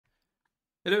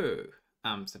Hello,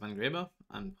 I'm Stefan Graeber,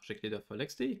 I'm project leader for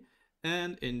LexD,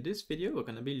 and in this video we're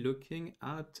going to be looking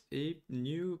at a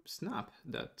new snap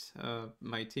that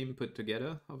my team put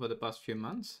together over the past few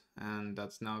months, and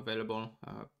that's now available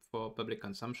for public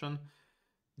consumption.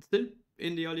 It's still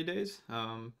in the early days,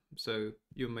 so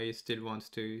you may still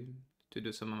want to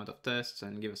do some amount of tests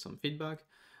and give us some feedback,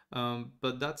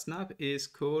 but that snap is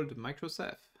called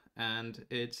MicroCeph, and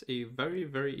it's a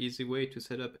very easy way to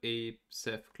set up a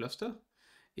Ceph cluster.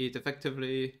 It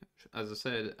effectively, as I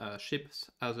said,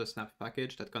 ships as a snap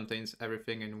package that contains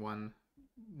everything in one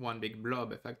big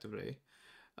blob, effectively.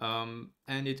 And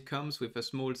it comes with a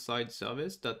small side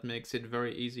service that makes it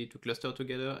very easy to cluster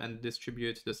together and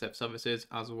distribute the Ceph services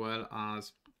as well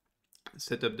as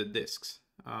set up the disks.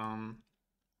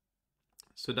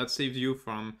 So that saves you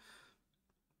from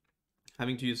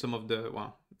having to use some of the,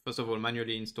 well, first of all,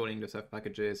 manually installing the Ceph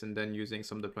packages and then using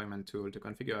some deployment tool to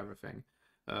configure everything.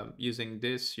 Using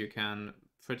this, you can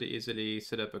pretty easily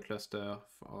set up a cluster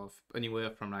of anywhere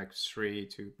from like 3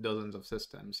 to dozens of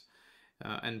systems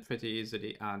and pretty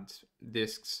easily add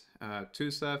disks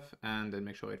to Ceph and then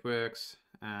make sure it works,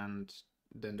 and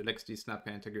then the LexD snap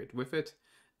can integrate with it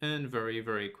and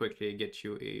very quickly get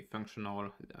you a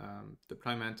functional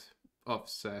deployment of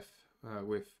Ceph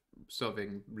with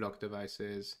serving block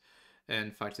devices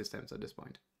and file systems at this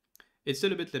point. It's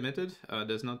still a bit limited.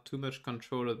 There's not too much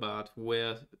control about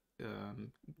where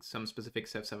some specific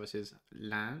Ceph services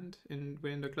land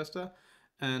within the cluster.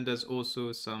 And there's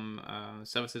also some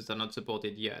services that are not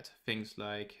supported yet. Things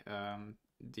like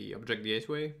the object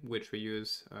gateway, which we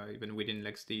use even within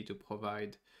LexD to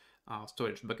provide our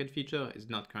storage bucket feature, is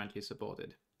not currently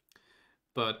supported.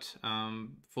 But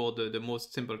for the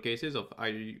most simple cases of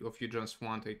you just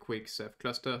want a quick Ceph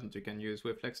cluster that you can use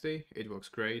with LexD, it works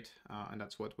great, and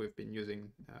that's what we've been using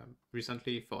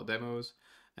recently for demos,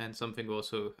 and something we're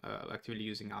also actively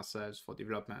using ourselves for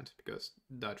development, because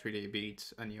that really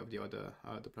beats any of the other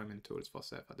deployment tools for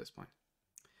Ceph at this point.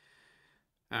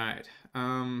 All right.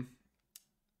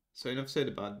 So enough said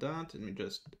about that. Let me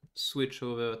just switch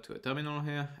over to a terminal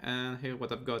here. And here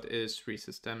what I've got is 3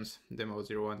 systems, demo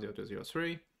 01, 02,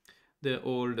 03. They're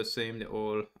all the same. They're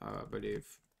all, I believe,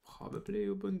 probably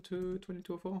Ubuntu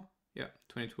 2204. Yeah,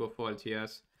 2204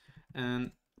 LTS.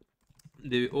 And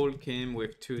they all came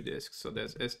with 2 disks. So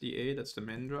there's SDA, that's the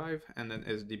main drive, and then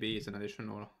SDB is an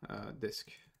additional disk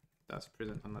that's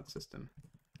present on that system.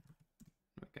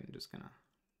 We can just kind of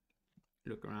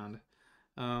look around.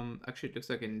 Actually, it looks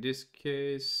like in this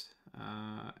case,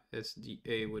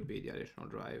 SDA would be the additional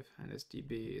drive, and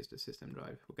SDB is the system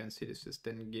drive. We can see this is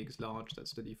 10 gigs large,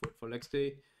 that's the default for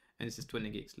LexD, and this is 20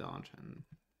 gigs large, and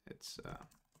it's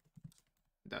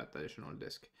that additional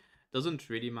disk. Doesn't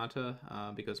really matter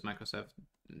because MicroCeph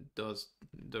does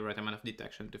the right amount of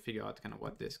detection to figure out kind of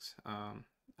what disks are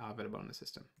available on the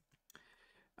system.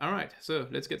 All right, so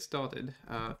let's get started.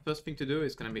 First thing to do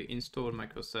is going to be install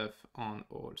MicroCeph on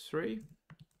all 3.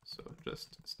 So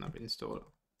just snap install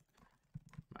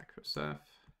MicroCeph.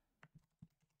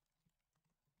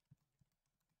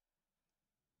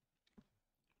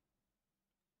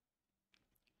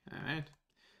 All right,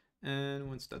 and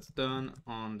once that's done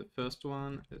on the first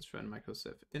one, let's run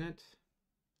MicroCeph init.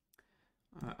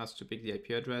 As to pick the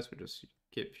IP address, we just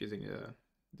keep using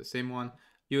the same one.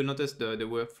 You'll notice the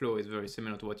workflow is very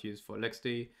similar to what you use for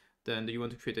LexD. Then do you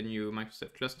want to create a new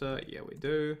MicroCeph cluster? Yeah, we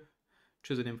do.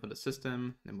 Choose a name for the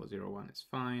system, demo 01 is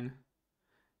fine.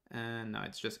 And now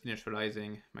it's just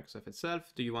initializing MicroCeph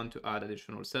itself. Do you want to add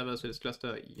additional servers to this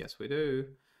cluster? Yes, we do.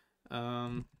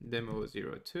 Demo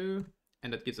 02,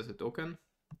 and that gives us a token.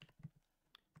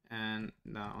 And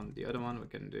now on the other one, we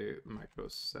can do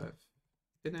MicroCeph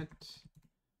init.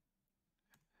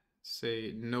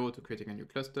 Say no to creating a new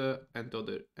cluster, enter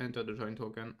the join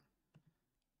token.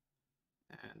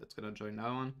 And that's gonna join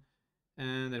that one.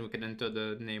 And then we can enter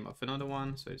the name of another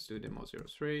one. So let's do demo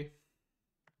 03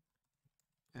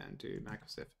 and do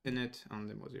MicroCeph init on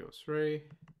demo 03.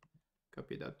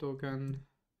 Copy that token,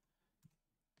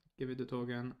 give it the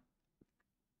token.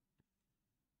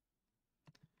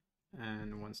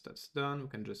 And once that's done, we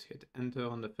can just hit enter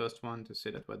on the first one to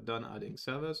say that we're done adding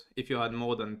servers. If you had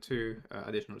more than 2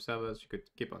 additional servers, you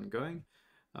could keep on going.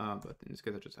 But in this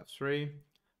case, I just have 3.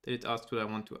 Then it asks whether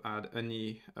I want to add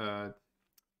any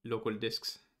local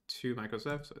disks to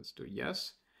MicroCeph, so let's do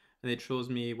yes. And it shows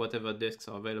me whatever disks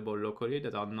are available locally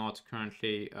that are not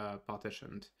currently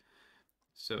partitioned.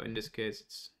 So in this case,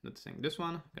 it's not saying this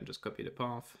one. I can just copy the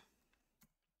path.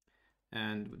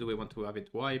 And do we want to have it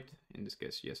wiped? In this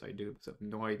case, yes, I do, because I have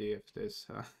no idea if there's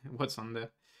what's on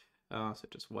there. So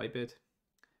just wipe it.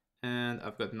 And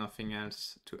I've got nothing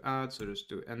else to add, so just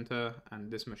do enter,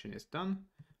 and this machine is done.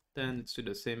 Then let's do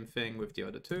the same thing with the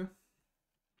other two.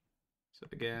 So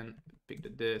again, pick the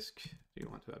disk. Do you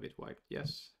want to have it wiped?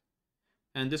 Yes.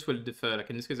 And this will differ.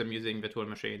 Like in this case, I'm using virtual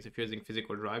machines. If you're using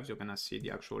physical drives, you're gonna see the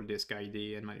actual disk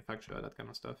ID and manufacturer, that kind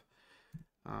of stuff.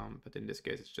 But in this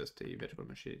case, it's just a virtual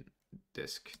machine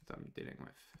disk that I'm dealing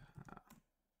with.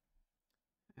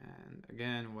 And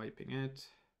again, wiping it.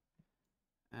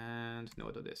 And no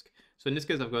other disk. So in this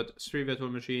case, I've got 3 virtual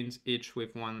machines, each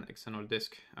with 1 external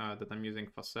disk that I'm using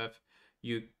for Ceph.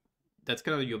 That's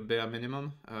kind of your bare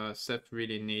minimum. Ceph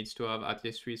really needs to have at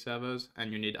least 3 servers,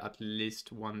 and you need at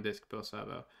least 1 disk per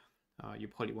server. You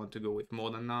probably want to go with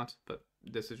more than that, but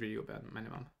this is really your bare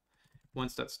minimum.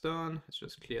 Once that's done, let's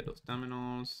just clear those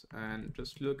terminals and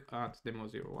just look at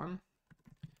demo01.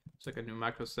 So I can do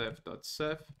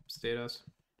MicroCeph.ceph status.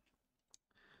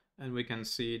 And we can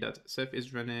see that Ceph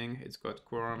is running. It's got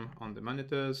quorum on the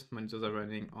monitors. Monitors are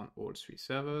running on all 3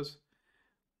 servers.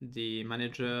 The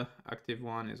manager active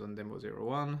one is on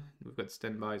demo01. We've got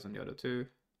standbys on the other 2.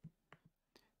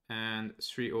 And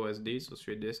 3 OSDs, so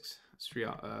 3 disks. 3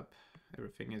 are up.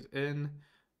 Everything is in.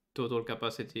 Total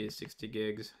capacity is 60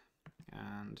 gigs.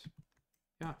 And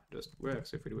yeah, just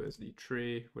works. If we do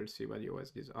OSD3, we'll see where the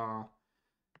OSDs are.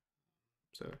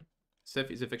 So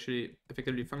Ceph is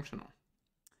effectively functional.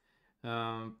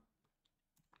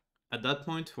 At that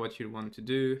point, what you want to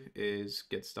do is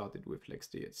get started with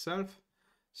LXD itself.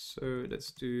 So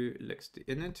let's do LXD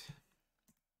init,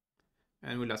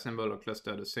 and we'll assemble a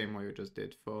cluster the same way we just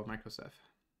did for MicroCeph.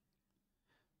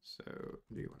 So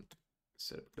do you want to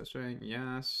set up clustering?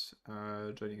 Yes.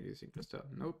 Joining existing cluster?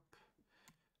 Nope.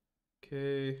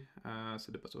 Okay.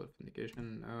 Set the password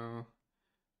authentication? No.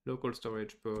 Local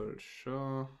storage pool?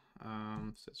 Sure.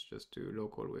 So let's just do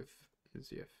local with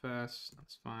ZFS,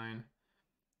 that's fine.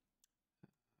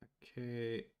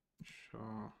 Okay,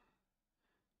 sure.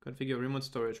 Configure remote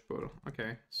storage pool.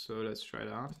 Okay, so let's try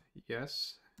that.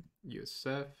 Yes, use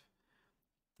Ceph,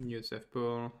 new Ceph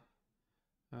pool,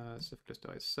 Ceph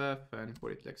cluster is Ceph, and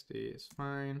call it LXD is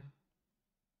fine.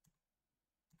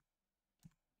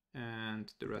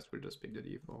 And the rest will just pick the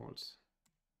defaults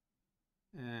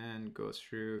and go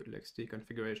through LXD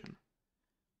configuration.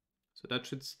 So that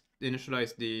should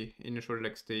initialize the initial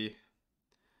LXD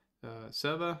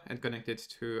server and connect it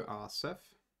to our Ceph.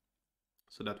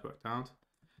 So that worked out.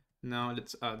 Now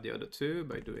let's add the other 2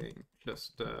 by doing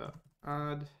cluster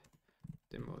add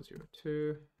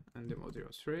demo02 and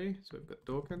demo03. So we've got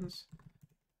tokens,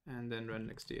 and then run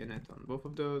LXD init on both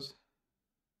of those.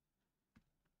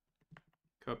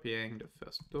 Copying the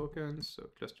first token, so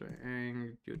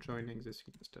clustering, you join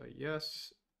existing cluster,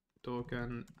 yes,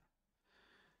 token.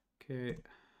 Okay,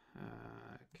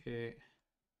 okay,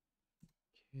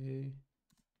 there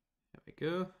we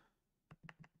go.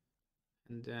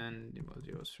 And then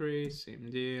demo03, same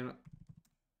deal.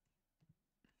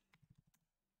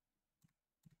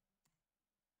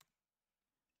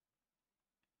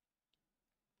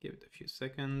 Give it a few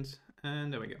seconds,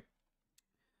 and there we go.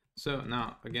 So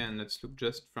now, again, let's look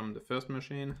just from the first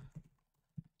machine.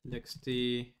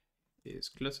 LXD is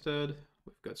clustered.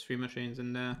 We've got 3 machines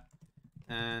in there.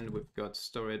 And we've got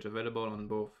storage available on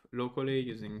both locally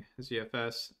using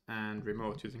ZFS and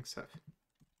remote using Ceph.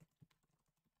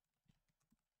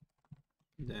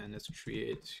 Then let's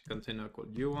create a container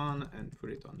called U1 and put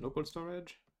it on local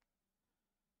storage.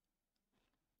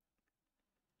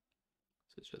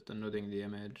 So it's just unloading the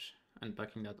image and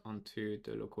packing that onto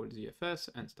the local ZFS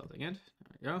and starting it.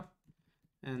 There we go.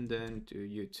 And then to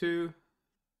U2.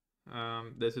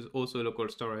 This is also local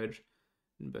storage,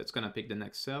 but it's gonna pick the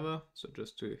next server. So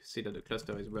just to see that the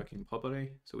cluster is working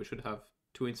properly. So we should have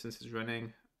 2 instances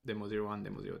running, demo01,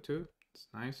 demo02. It's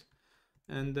nice.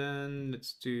 And then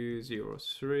let's do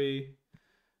 03.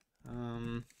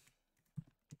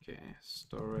 Okay,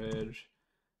 storage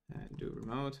and do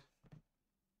remote.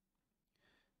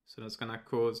 So that's gonna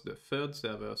cause the 3rd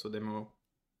server, so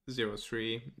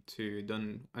demo03, to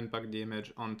unpack the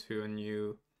image onto a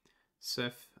new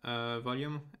Ceph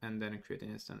volume and then create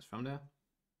an instance from there.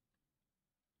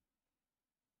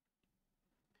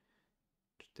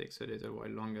 It takes a little while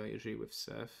longer usually with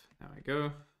Ceph. There we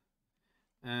go.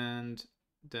 And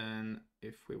then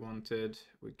if we wanted,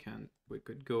 we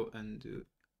could go and do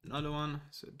another one.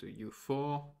 So do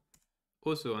U4,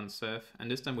 also on Ceph,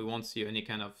 and this time we won't see any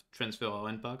kind of transfer or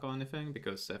unpack or anything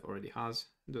because Ceph already has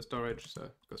the storage, so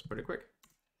it goes pretty quick.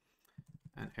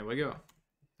 And here we go.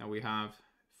 Now we have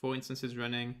 4 instances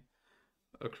running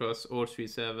across all 3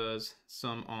 servers,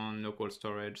 some on local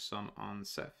storage, some on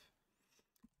Ceph.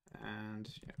 And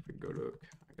yeah, if we go look,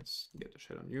 I guess get the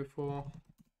shell on U4.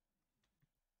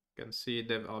 You can see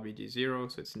dev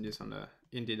rbd0, so it's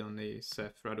indeed on the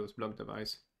Ceph Rados block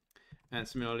device. And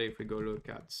similarly, if we go look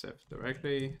at Ceph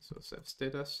directly, so Ceph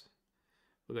status,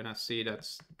 we're gonna see that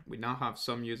we now have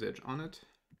some usage on it.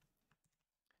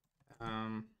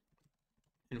 And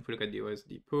if we look at the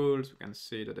OSD pools, we can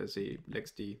see that there's a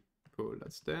LexD pool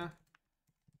that's there.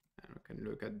 And we can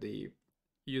look at the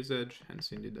usage and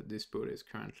see indeed that this pool is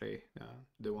currently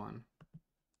the one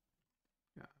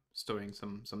storing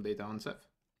some data on Ceph.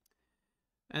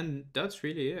 And that's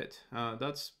really it.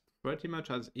 That's pretty much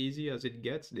as easy as it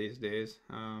gets these days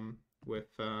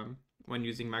when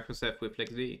using MicroCeph with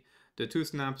LexD. The two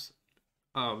snaps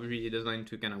are really designed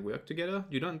to kind of work together.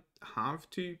 You don't have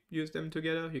to use them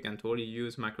together. You can totally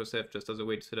use MicroCeph just as a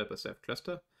way to set up a Ceph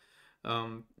cluster.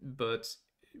 But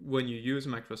when you use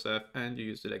MicroCeph and you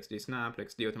use the LexD snap,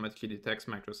 LexD automatically detects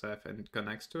MicroCeph and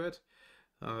connects to it.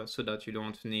 So that you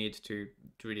don't need to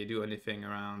really do anything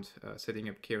around setting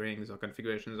up keyrings or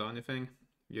configurations or anything.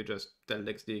 You just tell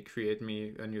LexD, create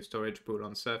me a new storage pool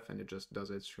on Ceph, and it just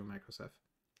does it through MicroCeph.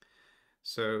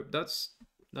 So that's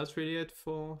really it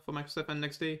for MicroCeph and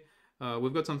LexD.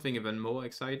 We've got something even more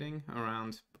exciting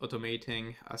around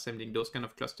automating assembling those kind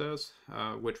of clusters,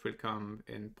 which will come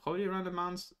in probably around a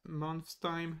month's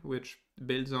time, which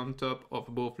builds on top of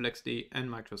both LexD and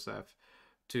MicroCeph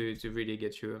to really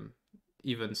get you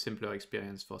even simpler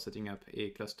experience for setting up a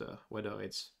cluster, whether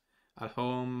it's at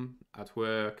home, at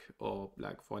work, or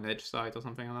like for an edge site or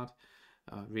something like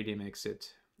that. Really makes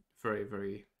it very,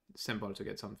 very simple to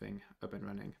get something up and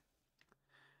running.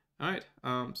 All right,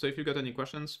 so if you've got any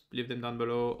questions, leave them down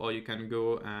below, or you can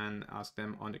go and ask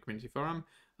them on the community forum.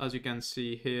 As you can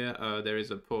see here, there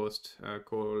is a post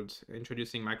called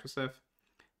Introducing MicroCeph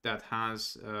that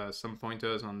has some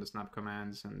pointers on the snap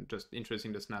commands and just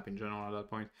introducing the snap in general at that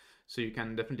point. So you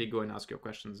can definitely go and ask your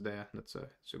questions there. It's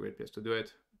a great place to do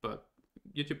it. But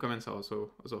YouTube comments are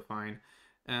also fine.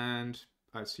 And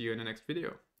I'll see you in the next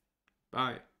video.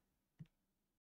 Bye.